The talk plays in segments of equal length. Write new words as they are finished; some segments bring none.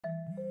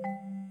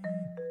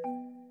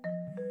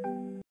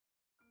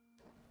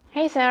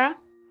Hey, Sarah.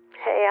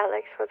 Hey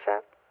Alex, what's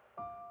up?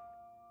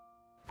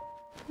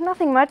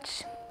 Nothing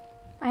much.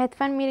 I had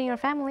fun meeting your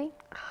family.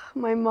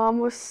 My mom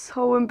was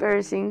so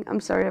embarrassing.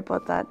 I'm sorry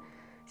about that.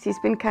 She's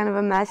been kind of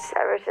a mess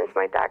ever since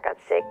my dad got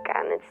sick,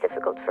 and it's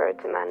difficult for her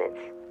to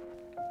manage.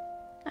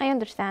 I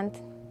understand.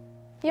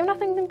 You have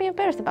nothing to be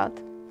embarrassed about.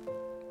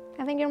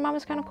 I think your mom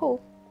is kind of cool.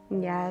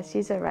 Yeah,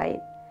 she's alright.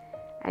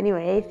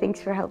 Anyway,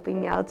 thanks for helping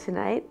me out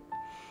tonight.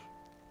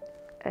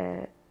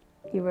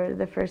 You were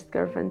the first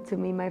girlfriend to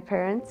meet my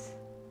parents.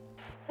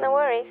 No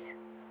worries.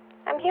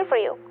 I'm here for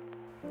you.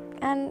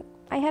 And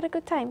I had a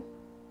good time.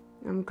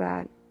 I'm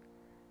glad.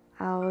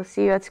 I'll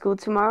see you at school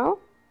tomorrow?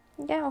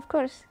 Yeah, of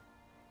course.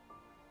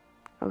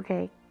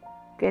 Okay.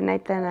 Good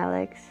night then,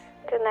 Alex.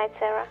 Good night,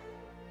 Sarah.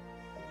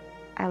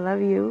 I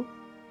love you.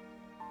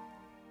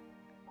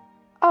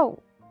 Oh,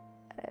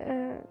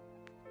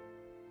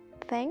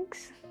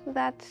 thanks.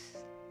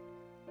 That's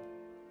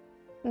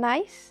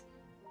nice.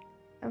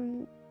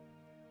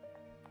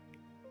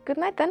 Good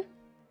night then.